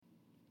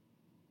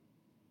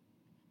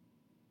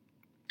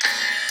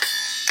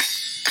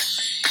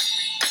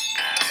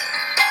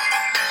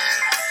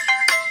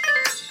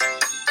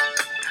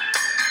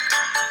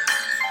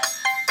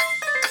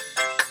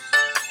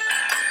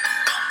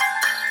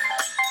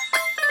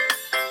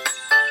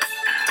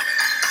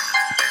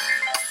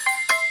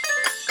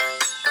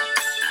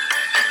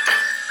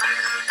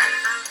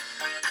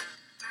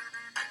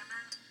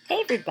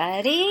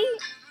everybody.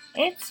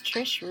 It's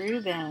Trish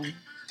Rubin.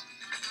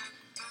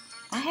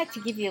 I had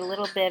to give you a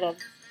little bit of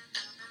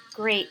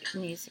great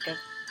music of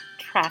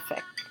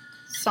Traffic.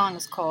 The song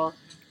is called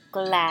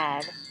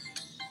Glad.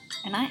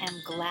 And I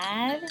am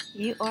glad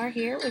you are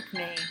here with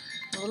me.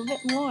 A little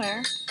bit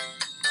more.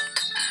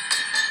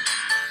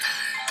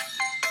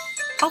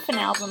 Off an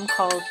album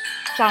called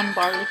John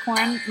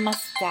Barleycorn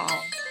Must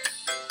Die.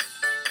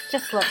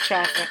 Just love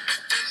Traffic.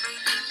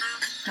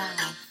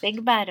 Say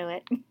goodbye to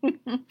it.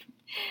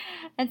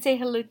 And say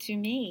hello to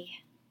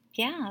me.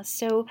 Yeah,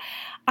 so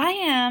I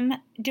am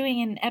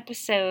doing an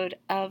episode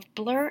of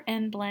Blur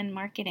and Blend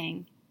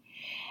Marketing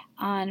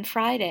on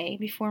Friday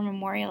before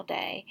Memorial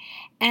Day.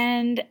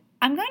 And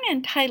I'm going to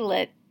entitle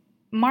it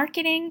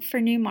Marketing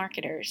for New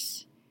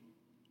Marketers.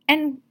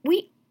 And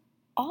we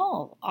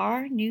all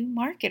are new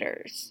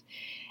marketers.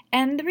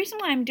 And the reason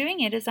why I'm doing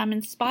it is I'm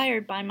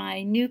inspired by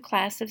my new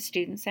class of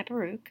students at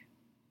Baruch.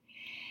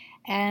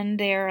 And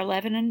there are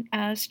 11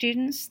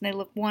 students. They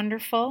look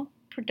wonderful,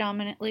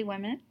 predominantly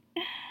women.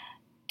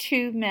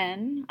 2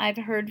 men. I've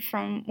heard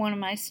from one of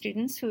my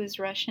students who is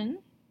Russian.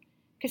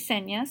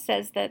 Ksenia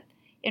says that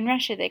in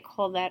Russia they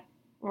call that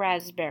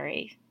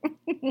raspberry.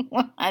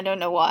 I don't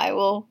know why.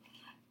 We'll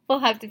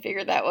have to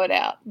figure that one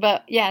out.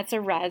 But yeah, it's a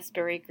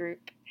raspberry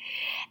group.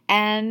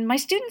 And my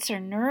students are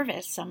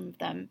nervous, some of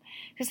them,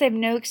 because they have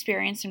no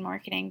experience in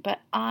marketing. But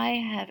I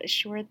have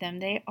assured them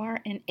they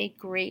are in a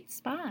great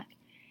spot.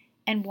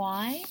 And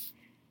why?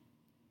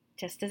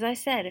 Just as I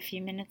said a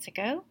few minutes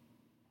ago,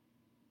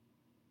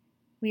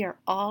 we are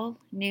all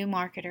new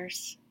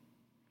marketers.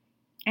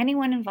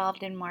 Anyone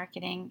involved in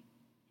marketing,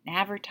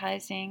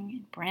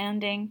 advertising,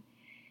 branding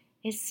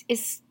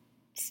is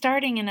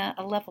starting in a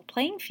level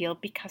playing field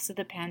because of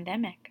the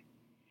pandemic.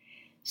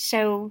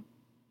 So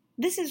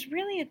this is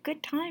really a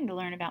good time to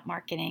learn about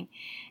marketing.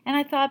 And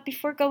I thought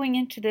before going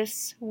into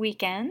this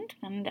weekend,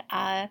 and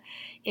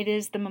it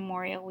is the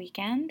Memorial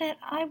Weekend, that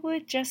I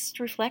would just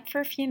reflect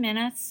for a few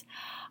minutes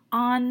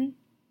on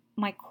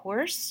my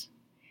course,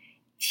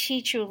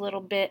 teach you a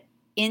little bit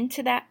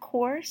into that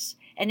course.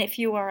 And if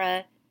you are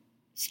a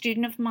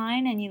student of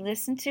mine and you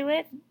listen to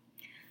it,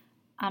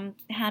 I'm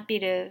happy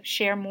to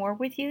share more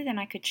with you than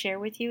I could share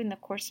with you in the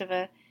course of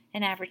an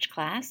average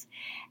class.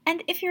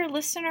 And if you're a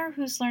listener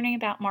who's learning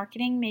about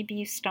marketing, maybe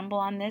you stumble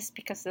on this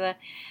because of the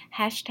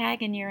hashtag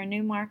and you're a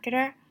new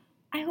marketer,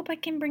 I hope I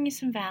can bring you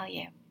some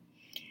value.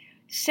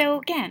 So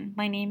again,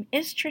 my name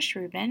is Trish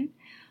Rubin.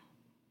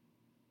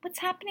 What's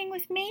happening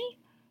with me?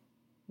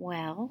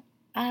 Well,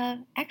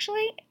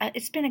 actually,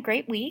 it's been a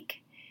great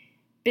week.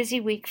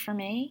 Busy week for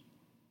me.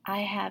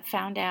 I have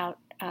found out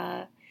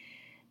a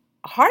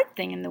hard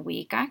thing in the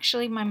week.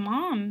 Actually, my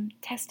mom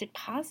tested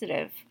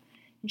positive,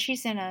 and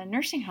she's in a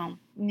nursing home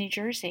in New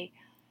Jersey.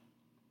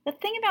 The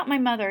thing about my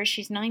mother is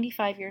she's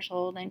 95 years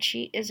old, and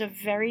she is a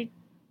very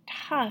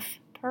tough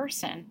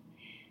person.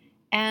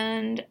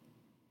 And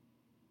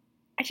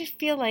I just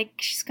feel like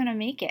she's going to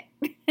make it.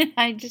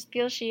 I just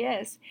feel she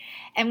is.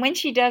 And when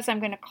she does, I'm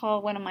going to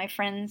call one of my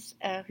friends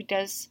who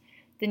does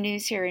the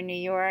news here in New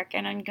York,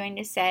 and I'm going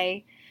to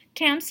say,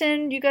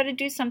 Tamsin, you got to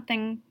do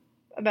something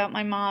about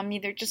my mom.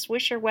 Either just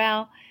wish her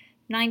well,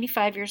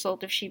 95 years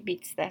old if she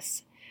beats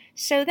this.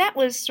 So that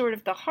was sort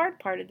of the hard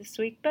part of this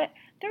week, but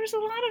there was a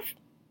lot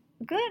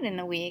of good in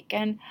the week.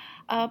 And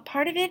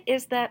part of it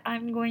is that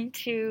I'm going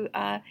to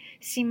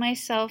see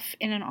myself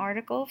in an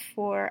article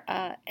for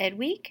Ed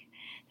Week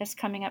that's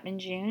coming up in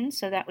June.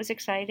 So that was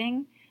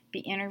exciting. Be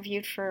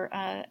interviewed for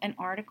an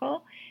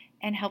article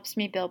and helps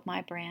me build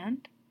my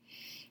brand.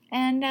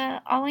 And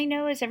all I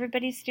know is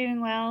everybody's doing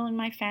well in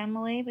my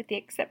family, with the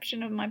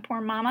exception of my poor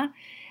mama.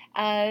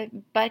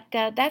 But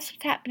that's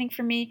what's happening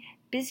for me.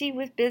 Busy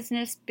with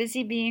business,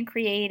 busy being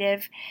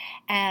creative.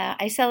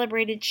 I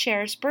celebrated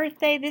Cher's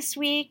birthday this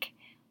week.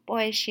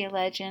 Boy, is she a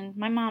legend.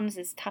 My mom's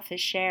as tough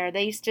as Cher.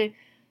 They used to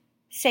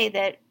say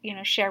that,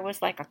 Cher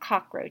was like a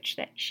cockroach,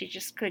 that she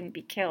just couldn't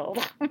be killed.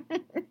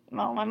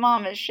 Well, my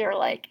mom is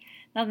Cher-like.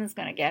 Nothing's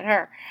going to get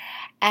her.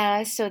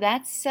 So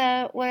that's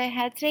what I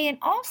had today. And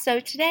also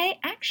today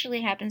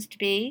actually happens to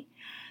be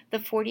the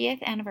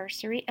 40th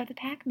anniversary of the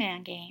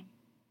Pac-Man game.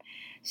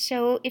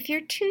 So if you're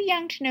too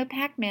young to know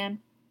Pac-Man,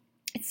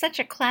 it's such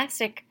a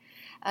classic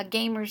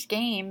gamer's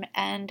game.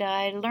 And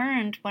I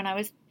learned when I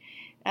was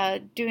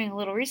doing a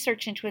little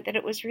research into it that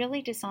it was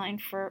really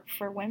designed for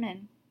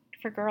women,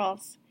 for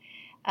girls.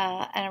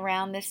 And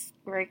around this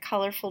very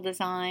colorful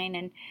design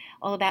and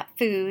all about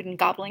food and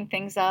gobbling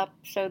things up.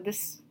 So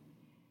this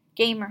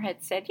gamer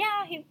had said,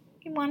 yeah, he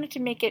wanted to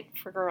make it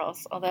for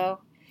girls, although,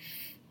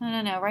 I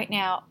don't know, right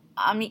now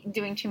I'm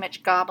doing too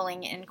much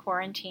gobbling in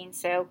quarantine,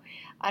 so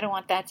I don't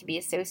want that to be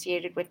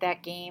associated with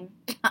that game.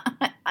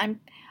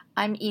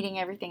 I'm eating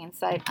everything in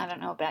sight. I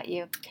don't know about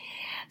you.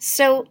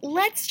 So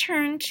let's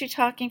turn to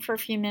talking for a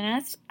few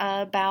minutes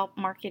about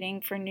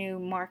marketing for new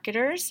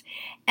marketers.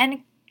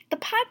 And the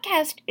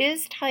podcast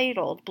is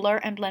titled Blur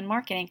and Blend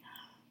Marketing.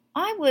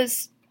 I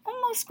was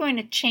almost going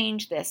to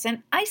change this,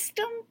 and I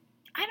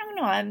don't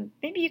know.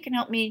 Maybe you can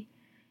help me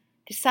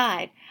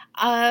decide.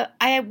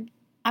 I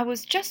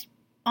was just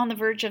on the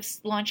verge of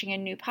launching a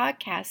new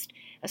podcast,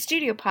 a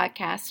studio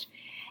podcast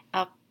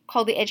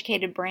called The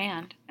Educated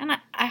Brand. And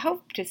I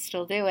hope to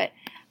still do it,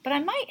 but I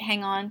might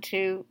hang on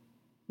to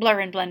Blur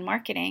and Blend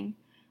Marketing.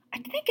 I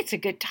think it's a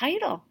good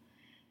title.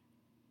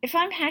 If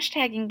I'm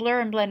hashtagging Blur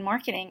and Blend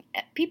Marketing,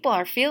 people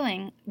are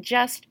feeling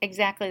just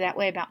exactly that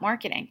way about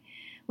marketing.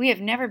 We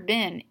have never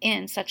been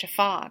in such a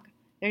fog.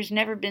 There's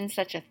never been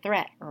such a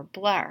threat or a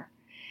blur.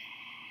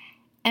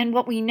 And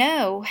what we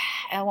know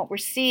and what we're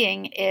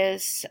seeing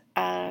is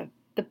the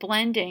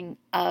blending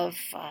of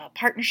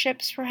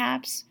partnerships,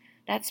 perhaps.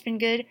 That's been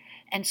good.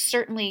 And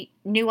certainly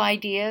new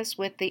ideas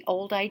with the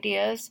old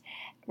ideas,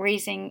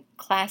 raising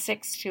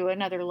classics to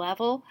another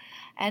level.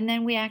 And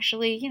then we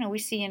actually, we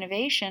see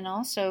innovation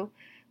also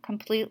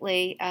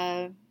completely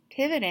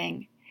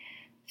pivoting.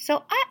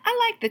 So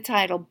I like the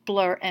title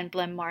Blur and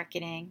Blend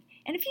Marketing.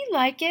 And if you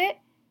like it,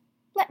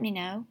 let me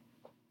know.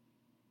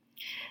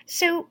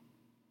 So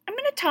I'm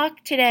going to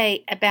talk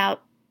today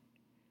about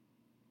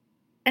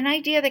an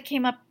idea that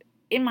came up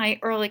in my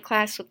early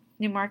class with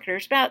new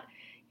marketers about,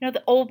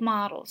 the old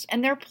models,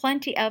 and there are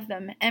plenty of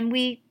them. And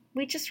we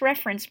just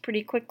referenced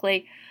pretty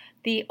quickly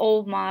the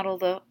old model,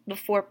 the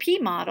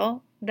 4P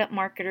model that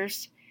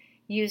marketers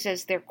use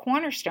as their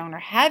cornerstone or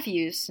have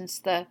used since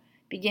the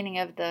beginning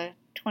of the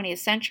 20th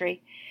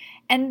century,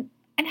 and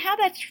how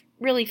that's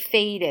really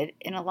faded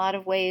in a lot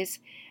of ways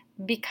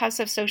because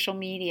of social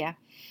media.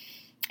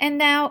 And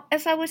now,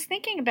 as I was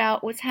thinking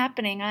about what's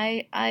happening,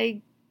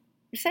 I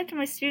said to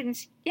my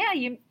students,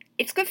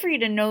 it's good for you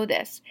to know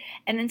this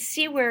and then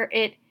see where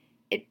it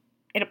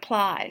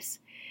applies.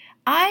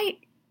 I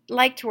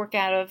like to work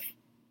out of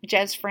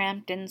Jez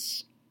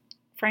Frampton's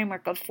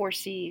framework of 4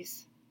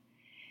 C's.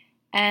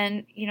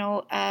 And,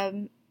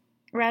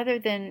 rather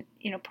than,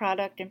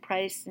 product and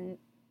price and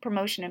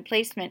promotion and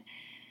placement,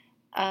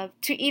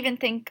 to even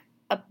think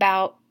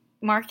about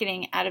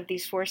marketing out of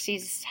these 4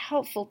 C's is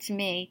helpful to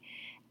me.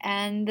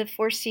 And the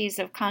 4 C's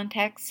of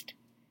context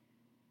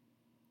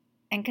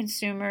and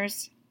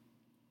consumers,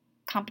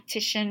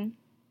 competition,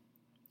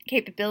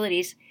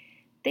 capabilities,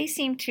 they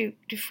seem to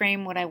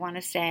frame what I want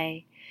to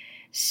say.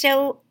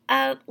 So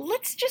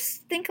let's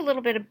just think a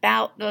little bit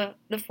about the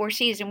 4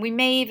 C's, and we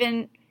may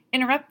even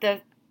interrupt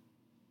the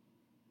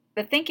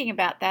thinking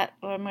about that,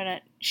 what I'm going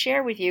to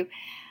share with you.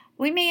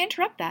 We may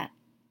interrupt that,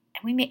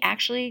 and we may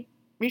actually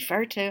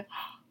refer to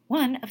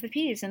one of the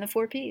P's in the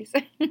 4 P's.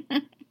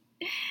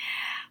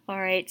 All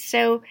right,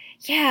 so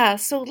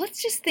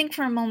let's just think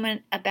for a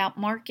moment about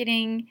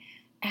marketing,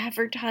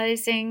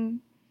 advertising,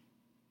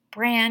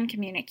 brand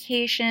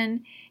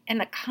communication, and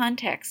the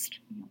context.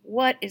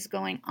 What is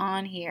going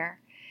on here?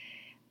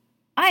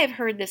 I have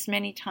heard this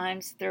many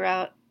times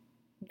throughout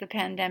the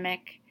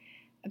pandemic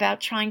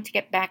about trying to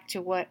get back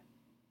to what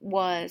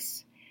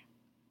was.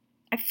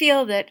 I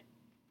feel that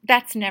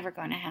that's never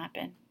going to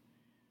happen.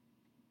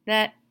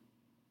 That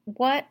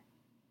what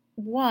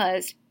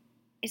was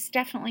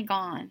definitely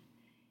gone.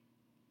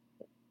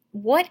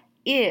 What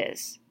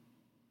is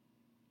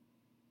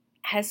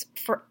has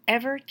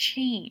forever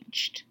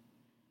changed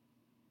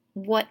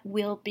what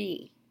will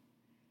be.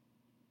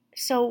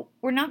 So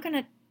we're not going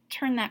to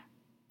turn that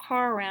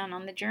car around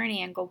on the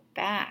journey and go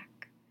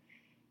back.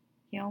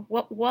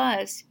 What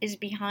was is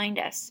behind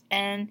us.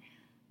 And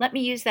let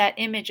me use that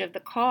image of the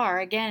car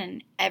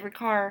again. Every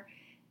car,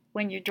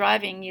 when you're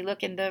driving, you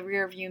look in the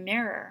rear view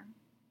mirror.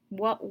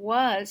 What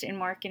was in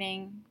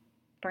marketing,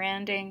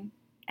 branding,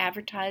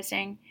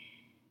 advertising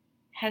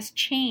has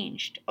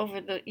changed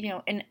over the,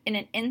 in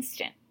an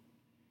instant.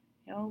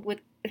 With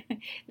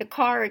the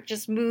car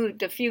just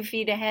moved a few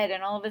feet ahead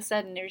and all of a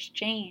sudden there's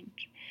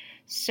change.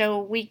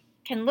 So we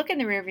can look in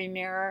the rearview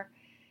mirror.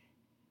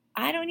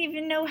 I don't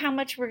even know how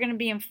much we're going to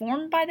be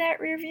informed by that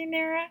rearview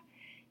mirror.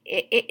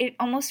 It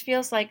almost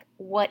feels like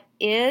what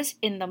is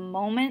in the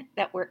moment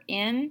that we're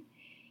in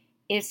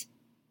is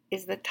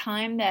the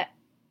time that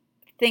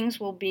things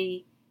will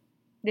be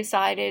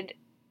decided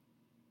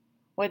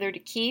whether to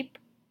keep,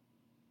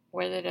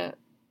 whether to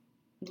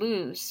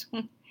lose.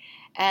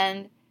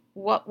 And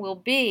what will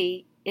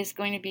be is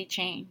going to be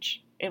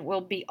change. It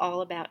will be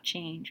all about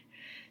change.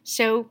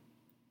 So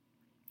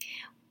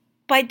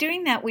by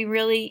doing that, we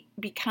really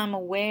become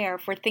aware.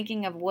 If we're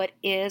thinking of what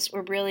is,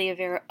 we're really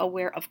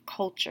aware of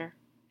culture.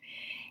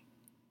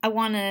 I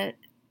want to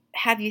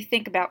have you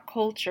think about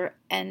culture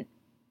and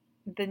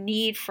the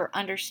need for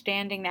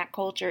understanding that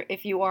culture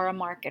if you are a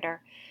marketer.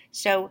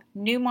 So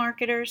new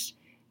marketers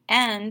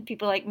and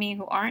people like me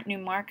who aren't new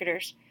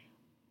marketers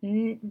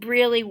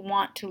really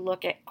want to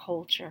look at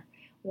culture.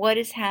 What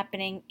is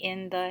happening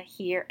in the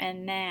here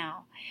and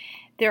now?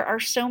 There are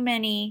so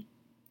many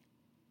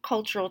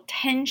cultural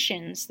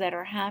tensions that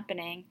are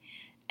happening,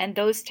 and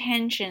those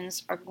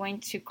tensions are going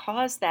to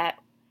cause that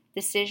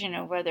decision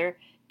of whether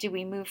do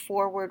we move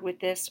forward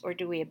with this or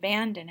do we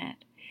abandon it.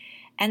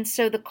 And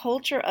so the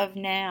culture of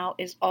now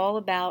is all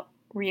about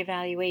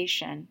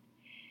reevaluation.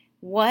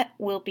 What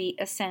will be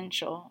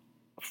essential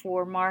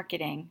for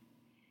marketing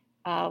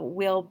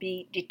will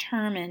be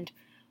determined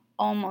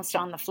almost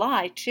on the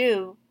fly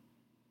too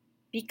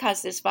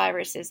because this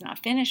virus is not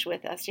finished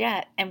with us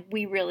yet, and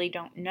we really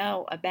don't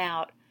know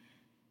about,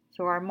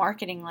 through our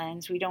marketing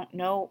lens, we don't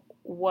know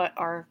what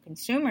our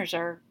consumers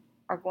are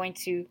going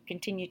to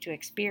continue to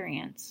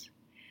experience.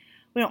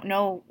 We don't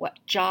know what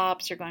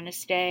jobs are going to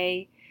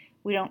stay.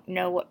 We don't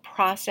know what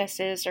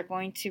processes are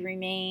going to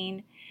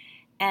remain.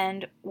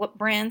 And what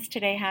brands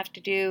today have to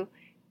do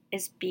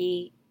is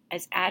be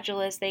as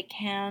agile as they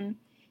can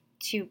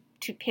to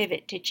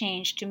pivot, to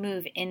change, to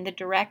move in the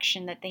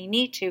direction that they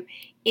need to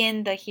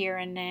in the here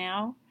and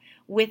now,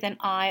 with an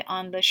eye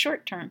on the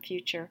short-term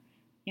future.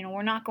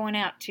 We're not going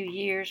out 2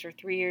 years or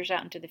 3 years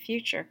out into the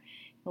future.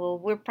 Well,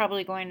 we're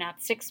probably going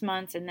out 6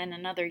 months and then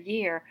another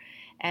year.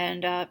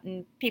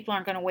 And people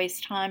aren't going to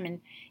waste time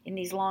in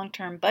these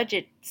long-term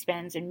budget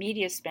spends and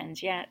media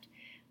spends yet.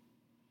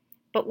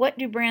 But what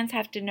do brands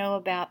have to know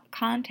about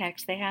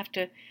context? They have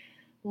to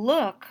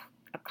look,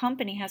 a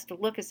company has to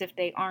look as if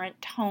they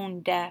aren't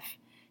tone deaf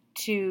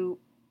to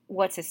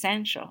what's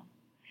essential.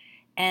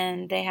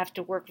 And they have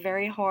to work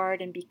very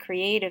hard and be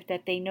creative,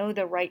 that they know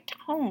the right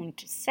tone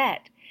to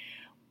set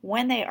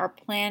when they are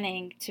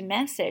planning to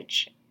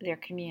message their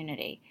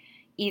community,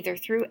 either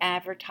through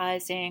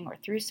advertising or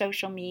through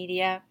social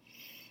media,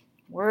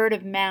 word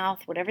of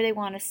mouth, whatever they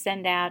want to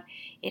send out.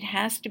 It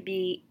has to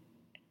be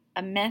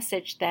a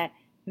message that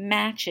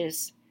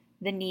matches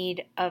the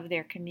need of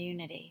their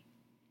community.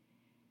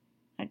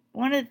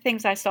 One of the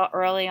things I saw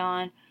early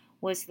on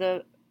was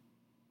the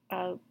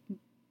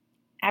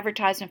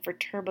advertisement for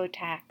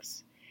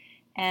TurboTax.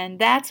 And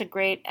that's a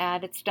great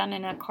ad. It's done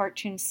in a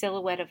cartoon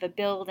silhouette of a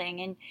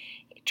building. And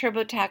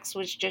TurboTax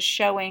was just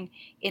showing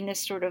in this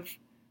sort of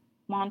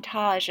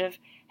montage of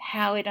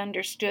how it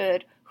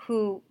understood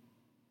who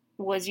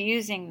was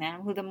using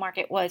them, who the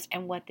market was,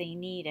 and what they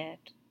needed.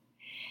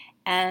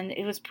 And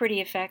it was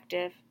pretty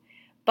effective.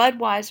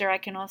 Budweiser, I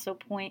can also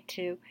point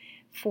to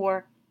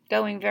for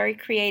going very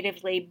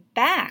creatively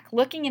back,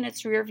 looking in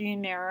its rearview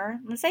mirror.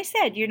 As I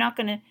said, you're not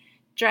going to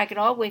drag it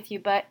all with you,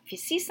 but if you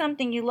see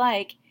something you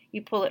like,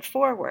 you pull it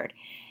forward.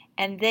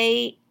 And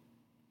they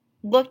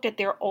looked at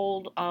their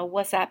old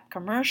WhatsApp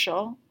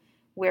commercial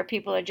where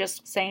people are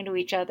just saying to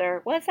each other,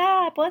 "What's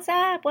up? What's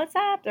up? What's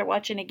up?" They're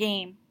watching a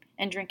game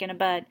and drinking a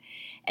bud.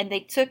 And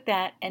they took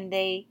that and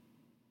they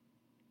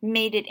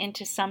made it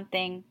into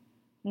something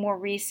more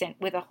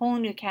recent with a whole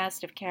new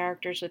cast of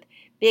characters, with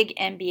big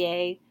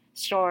NBA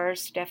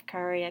stars. Steph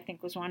Curry, I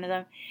think, was one of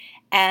them.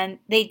 And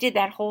they did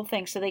that whole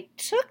thing. So they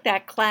took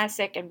that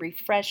classic and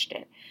refreshed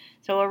it.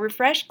 So a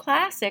refreshed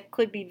classic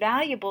could be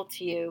valuable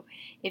to you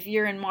if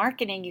you're in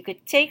marketing. You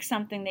could take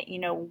something that you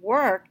know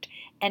worked,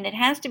 and it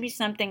has to be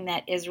something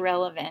that is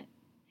relevant,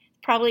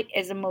 probably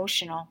is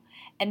emotional,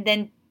 and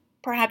then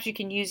perhaps you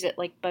can use it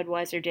like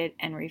Budweiser did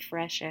and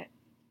refresh it.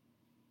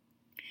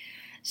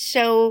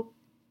 So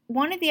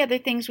one of the other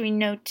things we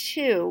know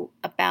too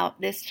about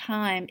this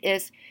time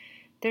is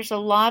there's a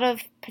lot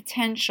of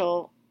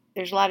potential,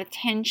 there's a lot of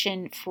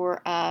tension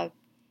for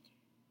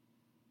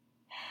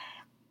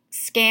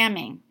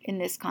scamming in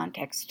this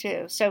context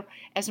too. So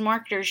as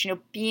marketers,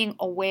 being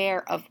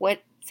aware of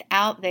what's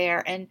out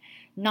there and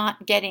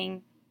not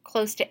getting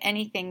close to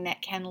anything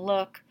that can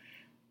look,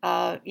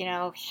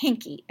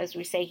 hinky, as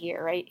we say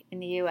here, right,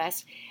 in the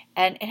U.S.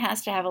 And it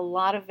has to have a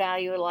lot of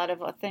value, a lot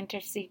of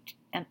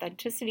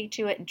authenticity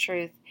to it and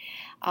truth.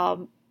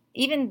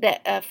 Even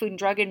the Food and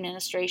Drug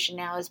Administration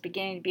now is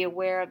beginning to be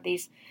aware of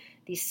these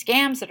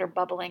scams that are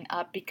bubbling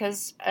up,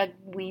 because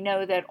we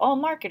know that all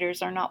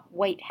marketers are not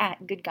white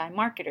hat good guy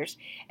marketers,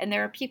 and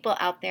there are people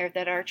out there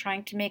that are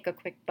trying to make a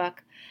quick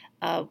buck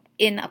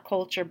in a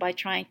culture by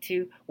trying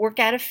to work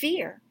out of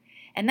fear,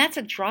 and that's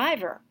a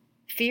driver.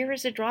 Fear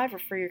is a driver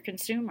for your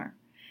consumer.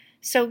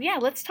 So yeah,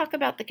 let's talk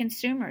about the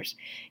consumers.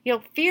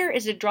 Fear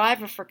is a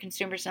driver for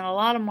consumers, and a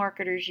lot of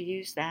marketers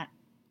use that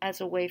as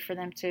a way for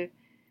them to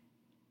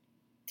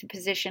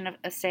position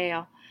a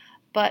sale.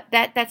 But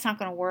that's not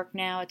going to work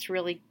now. It's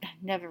really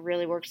never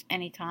really works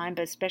anytime,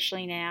 but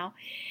especially now.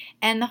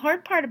 And the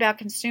hard part about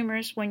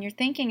consumers, when you're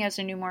thinking as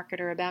a new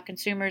marketer about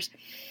consumers,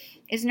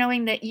 is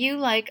knowing that you,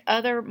 like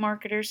other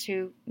marketers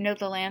who know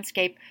the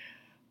landscape,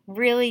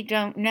 really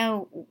don't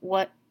know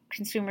what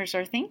consumers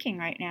are thinking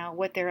right now,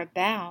 what they're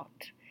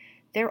about.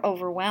 They're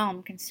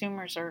overwhelmed.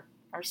 Consumers are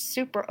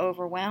super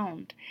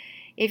overwhelmed.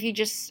 If you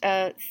just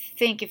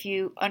if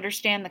you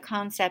understand the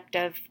concept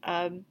of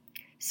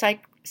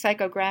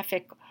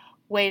psychographic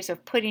ways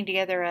of putting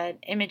together an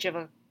image of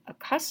a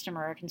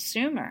customer, a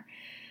consumer,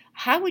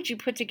 how would you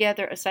put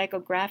together a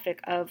psychographic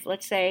of,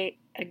 let's say,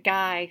 a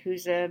guy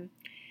who's a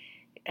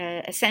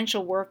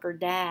essential worker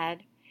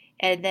dad,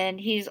 and then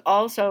he's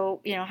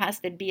also, has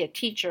to be a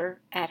teacher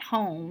at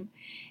home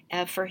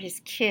for his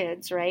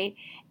kids, right?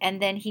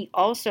 And then he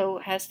also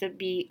has to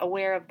be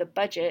aware of the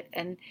budget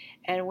and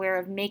aware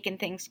of making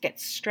things get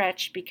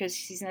stretched because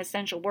he's an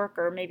essential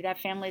worker. Maybe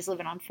that family's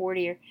living on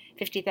 $40,000 or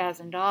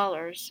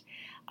 $50,000.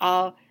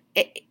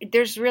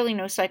 There's really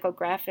no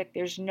psychographic.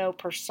 There's no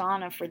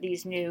persona for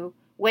these new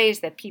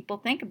ways that people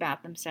think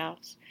about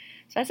themselves.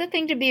 So that's a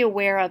thing to be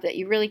aware of, that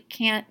you really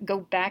can't go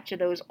back to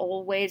those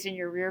old ways in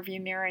your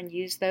rearview mirror and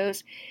use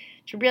those.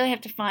 to really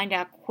have to find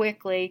out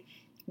quickly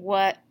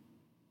what's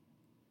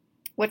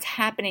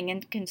happening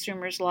in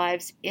consumers'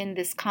 lives in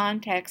this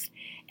context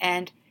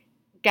and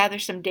gather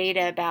some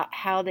data about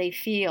how they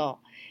feel.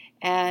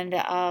 And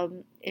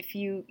if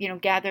you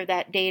gather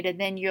that data,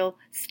 then you'll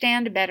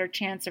stand a better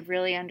chance of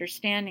really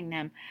understanding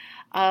them.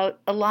 A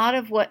lot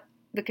of what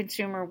the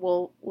consumer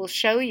will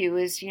show you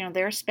is,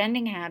 their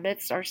spending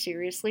habits are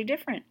seriously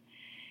different.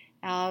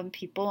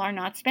 People are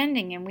not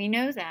spending, and we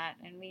know that.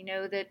 And we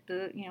know that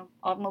the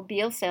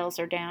automobile sales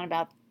are down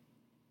about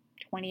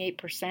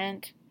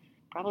 28%,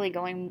 probably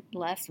going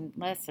less and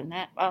less than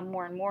that,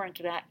 more and more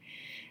into that.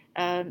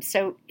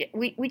 So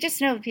we just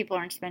know that people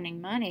aren't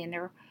spending money, and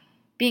they're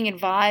being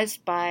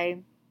advised by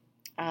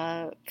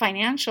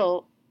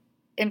financial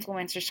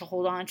influencers to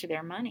hold on to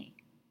their money.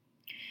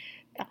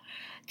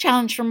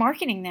 Challenge for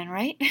marketing then,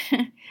 right?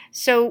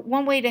 So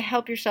one way to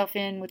help yourself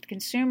in with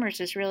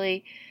consumers is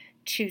really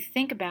to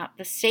think about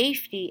the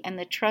safety and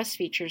the trust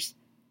features.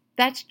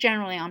 That's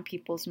generally on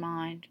people's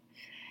mind.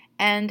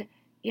 And,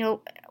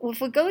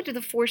 if we go to the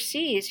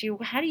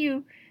 4Cs, how do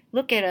you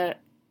look at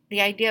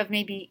the idea of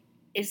maybe,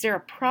 is there a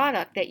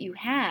product that you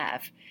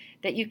have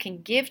that you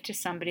can give to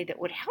somebody that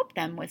would help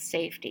them with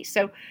safety?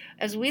 So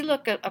as we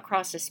look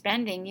across the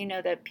spending,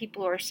 that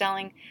people are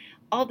selling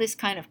all this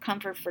kind of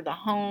comfort for the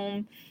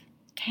home,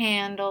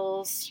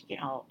 candles,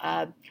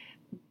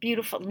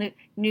 beautiful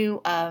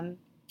new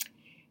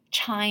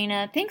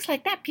china, things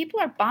like that. People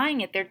are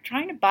buying it. They're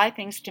trying to buy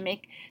things to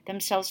make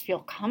themselves feel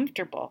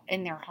comfortable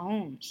in their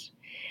homes.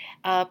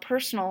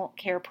 Personal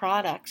care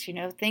products,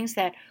 things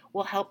that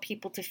will help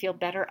people to feel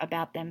better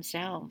about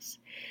themselves.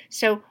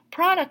 So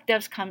product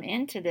does come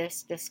into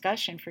this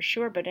discussion for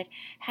sure, but it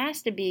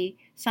has to be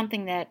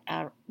something that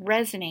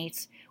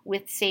resonates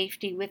with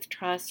safety, with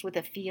trust, with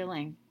a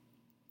feeling.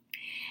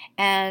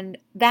 And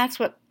that's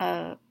what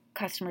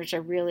customers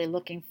are really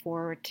looking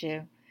forward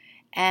to.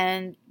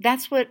 And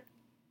that's what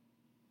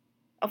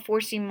a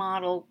 4C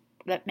model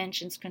that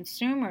mentions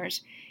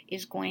consumers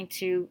is going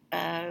to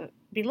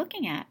be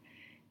looking at.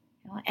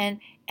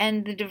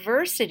 And the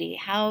diversity,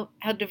 how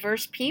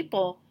diverse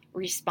people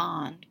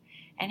respond,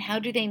 and how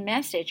do they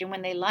message, and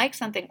when they like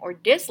something or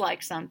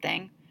dislike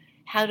something,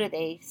 how do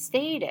they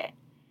state it?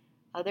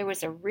 There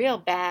was a real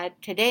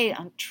bad today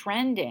on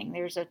trending.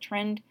 There's a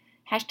trend,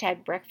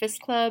 hashtag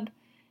Breakfast Club,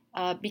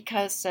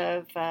 because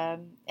of,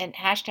 and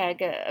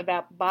hashtag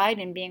about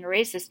Biden being a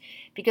racist,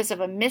 because of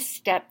a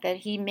misstep that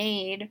he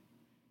made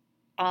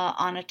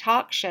on a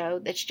talk show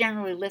that's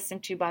generally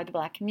listened to by the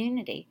Black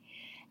community.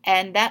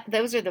 And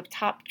those are the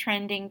top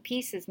trending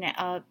pieces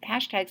now,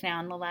 hashtags now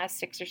in the last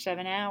 6 or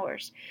 7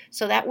 hours.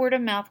 So that word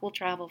of mouth will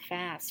travel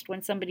fast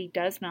when somebody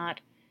does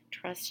not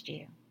trust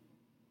you.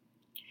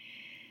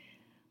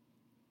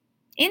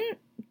 In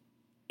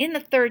the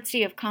third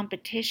C of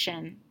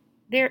competition,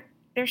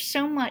 there's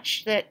so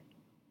much that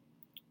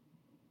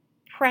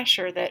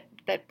pressure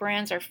that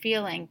brands are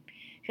feeling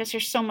because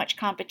there's so much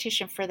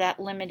competition for that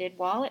limited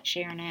wallet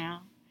share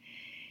now.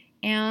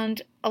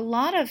 And a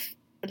lot of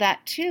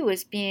that too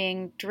is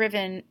being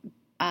driven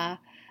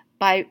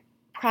by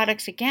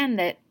products, again,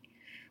 that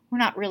we're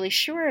not really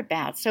sure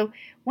about. So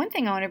one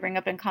thing I want to bring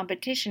up in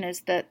competition is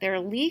that there are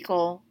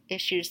legal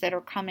issues that are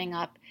coming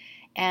up,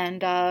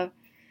 and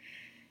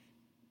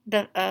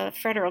the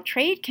Federal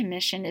Trade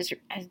Commission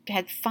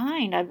had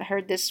fined, I've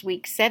heard this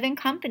week, 7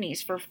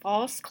 companies for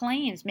false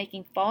claims,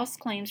 making false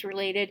claims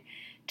related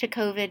to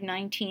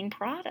COVID-19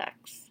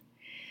 products.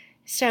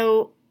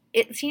 So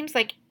it seems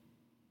like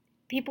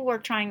people are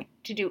trying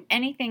to do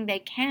anything they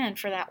can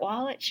for that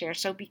wallet share,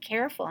 so be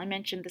careful. I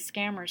mentioned the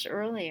scammers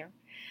earlier.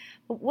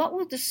 But what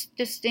will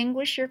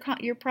distinguish your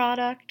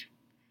product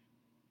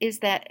is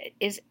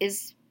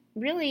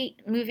really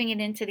moving it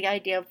into the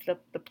idea of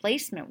the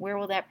placement. Where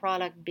will that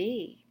product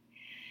be?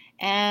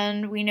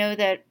 And we know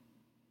that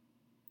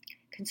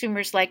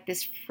consumers like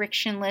this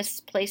frictionless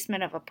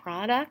placement of a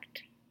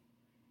product.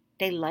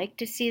 They like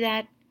to see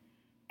that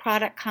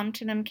product come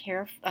to them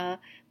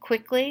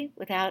quickly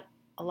without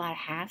a lot of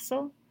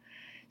hassle.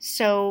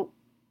 So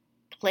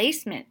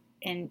placement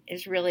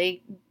is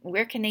really,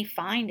 where can they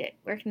find it?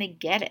 Where can they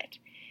get it?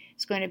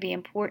 It's going to be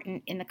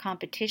important in the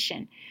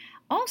competition.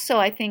 Also,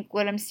 I think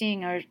what I'm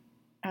seeing are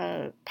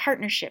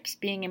partnerships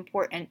being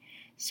important.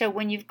 So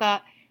when you've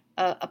got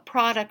a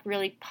product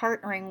really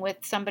partnering with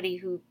somebody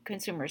who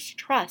consumers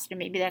trust, and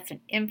maybe that's an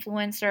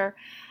influencer,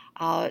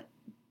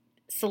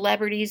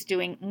 celebrities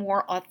doing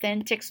more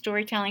authentic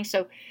storytelling.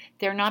 So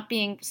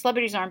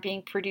celebrities aren't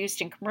being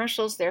produced in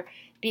commercials. They're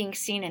being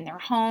seen in their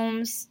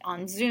homes,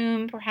 on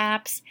Zoom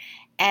perhaps.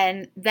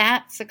 And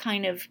that's the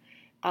kind of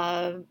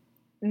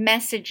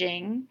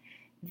messaging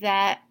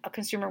that a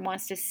consumer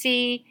wants to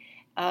see,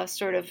 a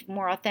sort of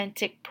more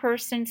authentic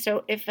person.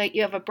 So if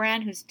you have a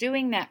brand who's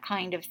doing that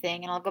kind of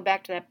thing, and I'll go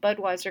back to that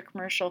Budweiser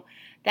commercial,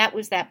 that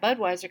was that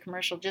Budweiser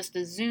commercial, just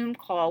a Zoom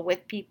call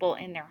with people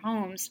in their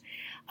homes.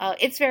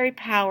 It's very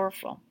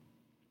powerful.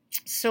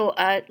 So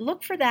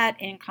look for that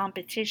in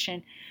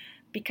competition,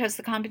 because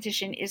the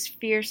competition is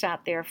fierce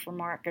out there for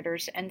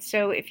marketers. And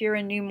so if you're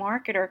a new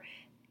marketer,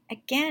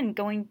 again,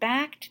 going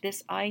back to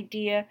this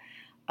idea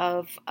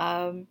of,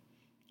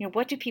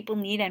 what do people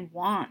need and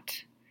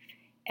want,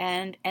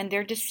 and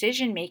their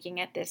decision making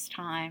at this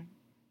time.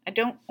 I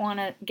don't want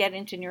to get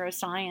into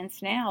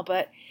neuroscience now,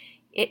 but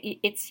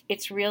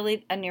it's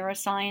really a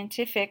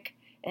neuroscientific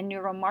and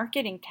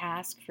neuromarketing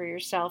task for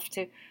yourself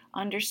to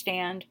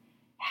understand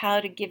how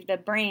to give the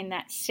brain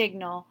that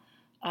signal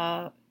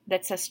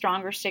that's a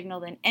stronger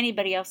signal than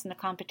anybody else in the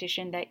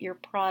competition that your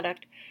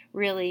product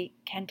really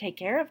can take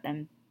care of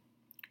them.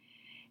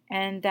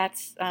 And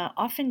that's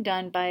often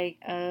done by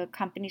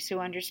companies who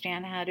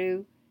understand how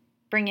to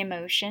bring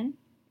emotion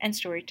and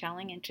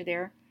storytelling into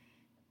their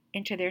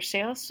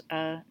sales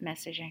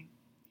messaging.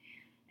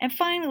 And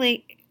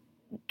finally,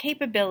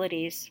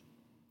 capabilities.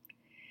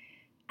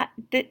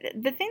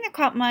 The thing that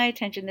caught my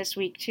attention this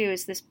week too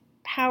is this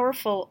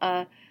powerful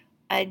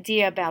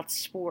idea about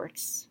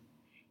sports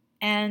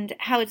and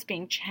how it's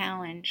being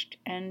challenged.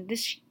 And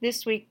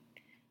this week,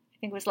 I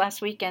think it was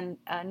last weekend,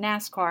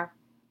 NASCAR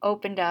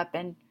opened up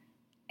and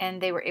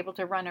they were able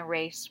to run a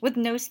race with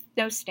no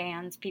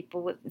stands,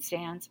 people with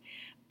stands,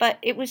 but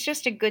it was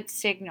just a good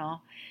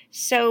signal.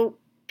 So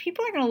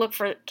people are going to look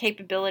for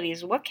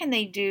capabilities. What can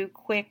they do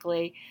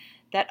quickly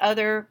that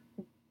other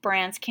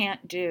brands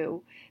can't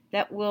do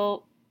that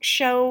will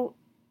show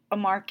a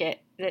market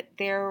that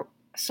they're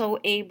so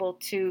able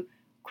to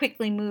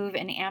quickly move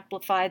and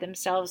amplify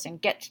themselves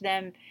and get to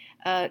their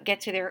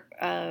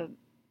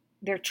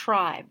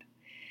tribe.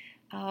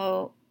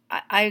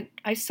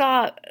 I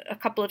saw a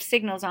couple of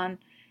signals on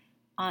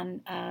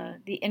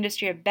the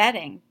industry of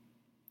betting.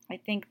 I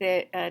think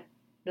that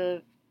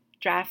the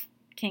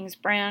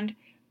DraftKings brand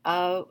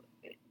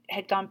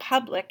had gone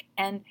public,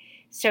 and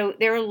so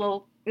they're a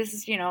little. This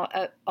is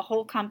a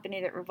whole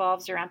company that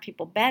revolves around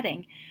people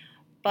betting.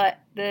 But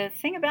the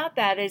thing about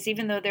that is,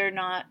 even though they're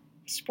not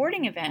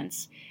sporting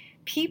events,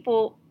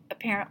 people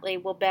apparently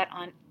will bet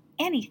on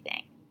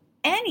anything.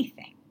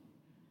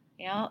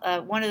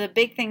 One of the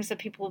big things that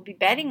people will be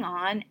betting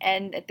on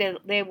and that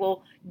they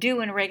will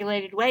do in a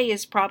regulated way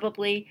is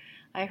probably,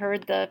 I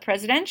heard, the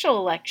presidential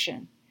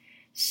election.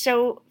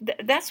 So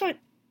that's what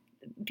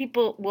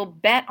people will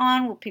bet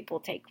on. Will people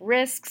take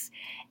risks,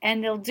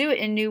 and they'll do it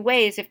in new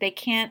ways. If they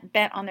can't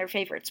bet on their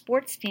favorite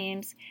sports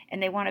teams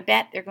and they want to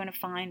bet, they're going to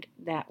find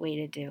that way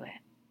to do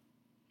it.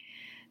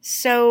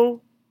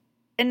 So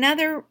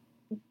another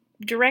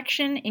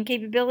direction in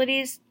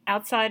capabilities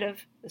outside of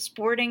the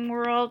sporting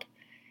world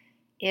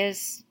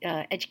is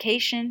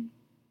education.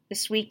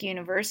 This week,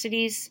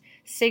 universities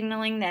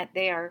signaling that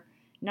they are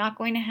not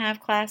going to have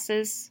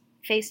classes,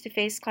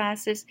 face-to-face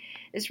classes,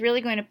 is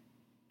really going to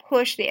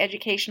push the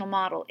educational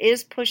model,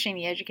 is pushing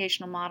the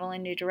educational model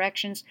in new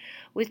directions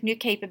with new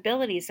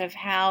capabilities of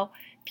how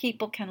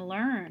people can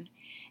learn.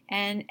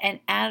 And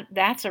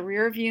that's a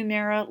rear view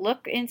mirror.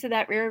 Look into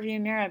that rear view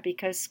mirror,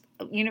 because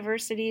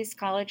universities,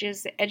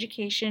 colleges,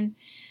 education,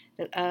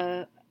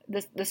 the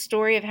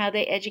story of how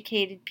they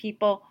educated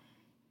people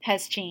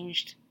has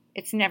changed.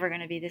 It's never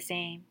going to be the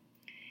same.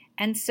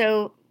 And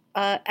so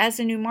as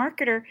a new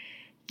marketer,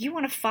 you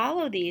want to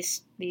follow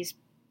these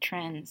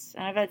trends.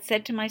 And I've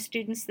said to my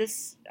students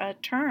this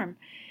term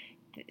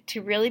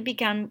to really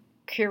become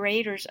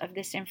curators of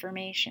this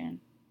information.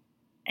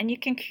 And you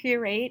can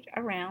curate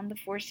around the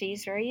 4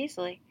 C's very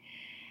easily.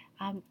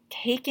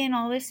 Take in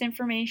all this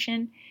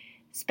information,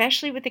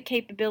 especially with the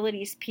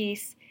capabilities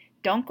piece.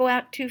 Don't go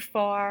out too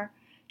far.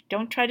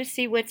 Don't try to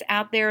see what's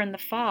out there in the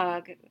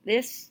fog.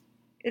 This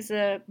is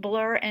a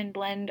blur and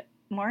blend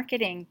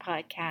marketing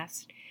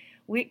podcast.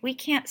 We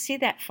can't see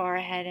that far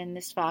ahead in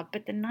this fog.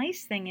 But the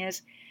nice thing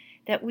is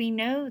that we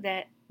know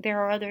that there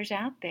are others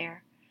out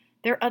there.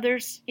 There are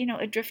others,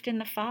 adrift in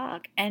the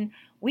fog, and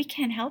we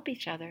can help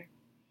each other.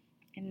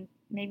 And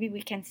maybe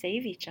we can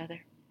save each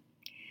other.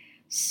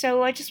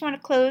 So I just want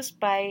to close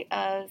by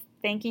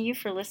thanking you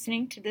for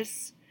listening to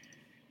this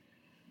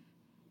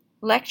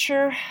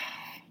lecture,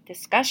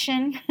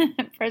 discussion,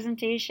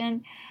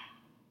 presentation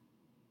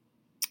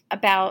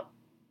about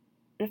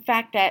the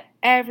fact that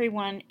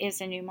everyone is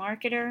a new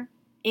marketer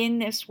in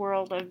this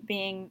world of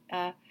being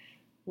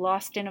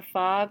lost in a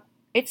fog.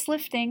 It's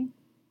lifting.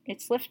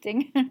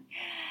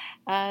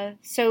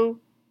 So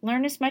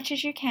learn as much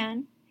as you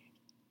can.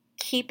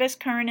 Keep as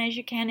current as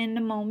you can in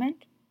the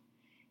moment.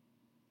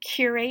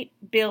 Curate,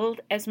 build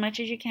as much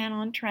as you can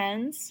on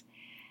trends.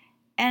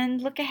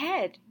 And look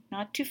ahead,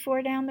 not too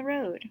far down the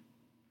road,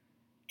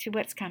 to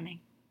what's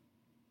coming.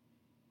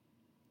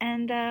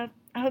 And I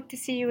hope to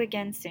see you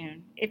again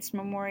soon. It's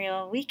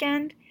Memorial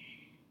Weekend.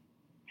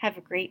 Have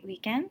a great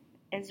weekend,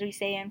 as we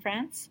say in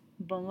France.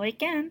 Bon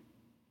weekend.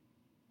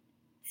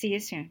 See you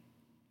soon.